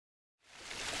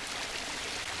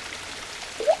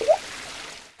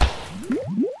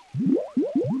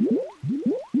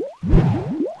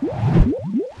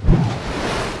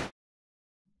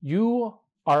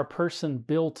are a person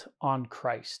built on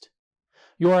Christ.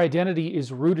 Your identity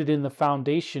is rooted in the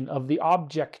foundation of the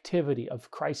objectivity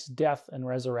of Christ's death and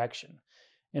resurrection.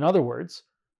 In other words,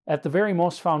 at the very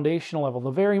most foundational level,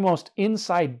 the very most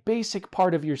inside basic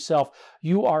part of yourself,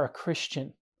 you are a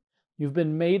Christian. You've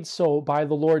been made so by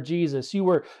the Lord Jesus. You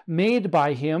were made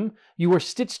by Him. You were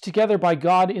stitched together by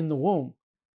God in the womb.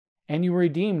 And you were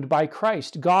redeemed by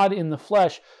Christ, God in the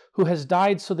flesh, who has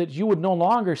died so that you would no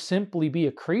longer simply be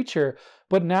a creature,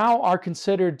 but now are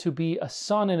considered to be a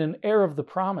son and an heir of the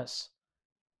promise.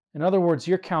 In other words,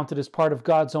 you're counted as part of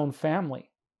God's own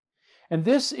family. And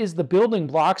this is the building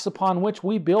blocks upon which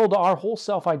we build our whole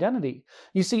self-identity.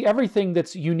 You see, everything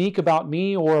that's unique about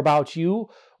me or about you,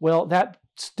 well, that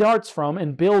starts from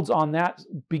and builds on that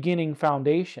beginning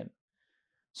foundation.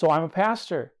 So I'm a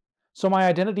pastor. So my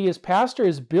identity as pastor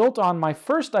is built on my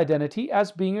first identity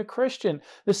as being a Christian.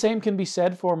 The same can be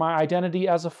said for my identity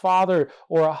as a father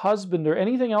or a husband or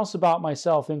anything else about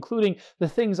myself, including the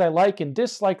things I like and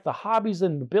dislike, the hobbies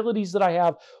and abilities that I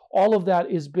have. All of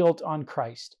that is built on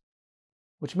Christ.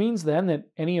 Which means then that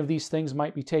any of these things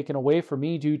might be taken away from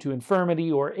me due to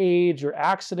infirmity or age or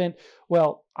accident.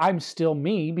 Well, I'm still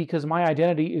me because my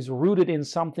identity is rooted in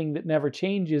something that never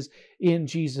changes, in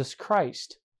Jesus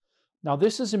Christ. Now,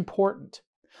 this is important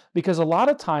because a lot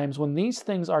of times when these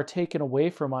things are taken away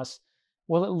from us,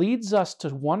 well, it leads us to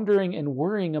wondering and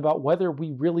worrying about whether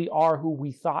we really are who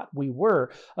we thought we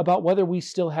were, about whether we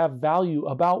still have value,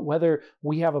 about whether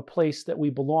we have a place that we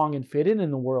belong and fit in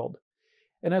the world.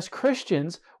 And as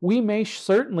Christians, we may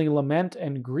certainly lament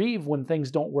and grieve when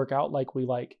things don't work out like we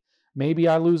like. Maybe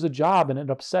I lose a job and it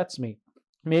upsets me.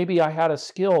 Maybe I had a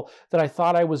skill that I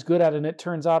thought I was good at and it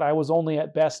turns out I was only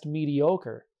at best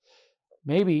mediocre.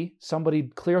 Maybe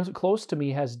somebody close to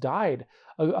me has died,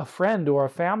 a friend or a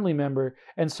family member,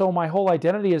 and so my whole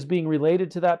identity as being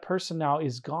related to that person now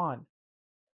is gone.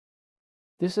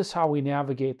 This is how we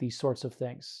navigate these sorts of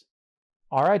things.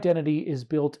 Our identity is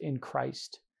built in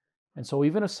Christ. And so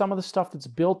even if some of the stuff that's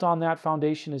built on that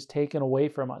foundation is taken away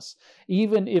from us,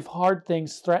 even if hard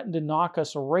things threaten to knock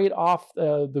us right off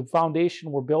the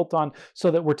foundation we're built on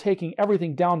so that we're taking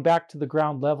everything down back to the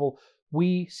ground level,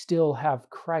 we still have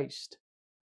Christ.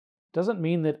 Doesn't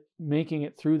mean that making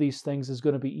it through these things is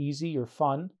going to be easy or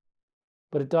fun,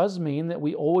 but it does mean that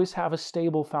we always have a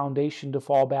stable foundation to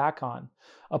fall back on,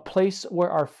 a place where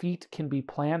our feet can be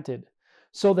planted,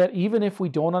 so that even if we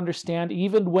don't understand,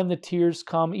 even when the tears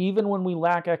come, even when we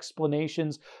lack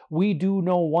explanations, we do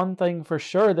know one thing for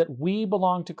sure, that we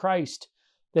belong to Christ,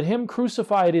 that Him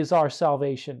crucified is our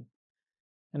salvation.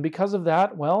 And because of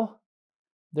that, well,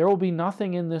 there will be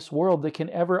nothing in this world that can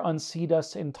ever unseat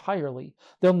us entirely.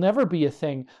 There'll never be a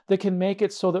thing that can make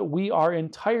it so that we are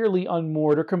entirely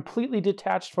unmoored or completely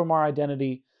detached from our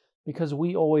identity, because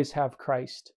we always have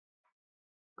Christ.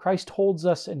 Christ holds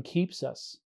us and keeps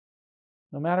us.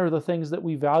 No matter the things that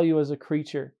we value as a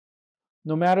creature,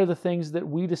 no matter the things that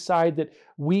we decide that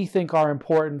we think are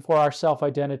important for our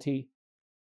self-identity,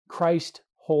 Christ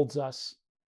holds us.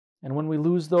 And when we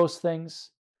lose those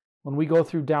things, when we go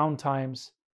through down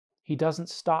times, He doesn't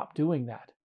stop doing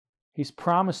that. He's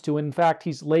promised to. In fact,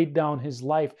 He's laid down His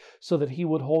life so that He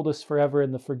would hold us forever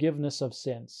in the forgiveness of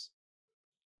sins.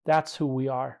 That's who we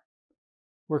are.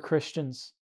 We're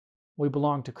Christians. We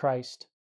belong to Christ.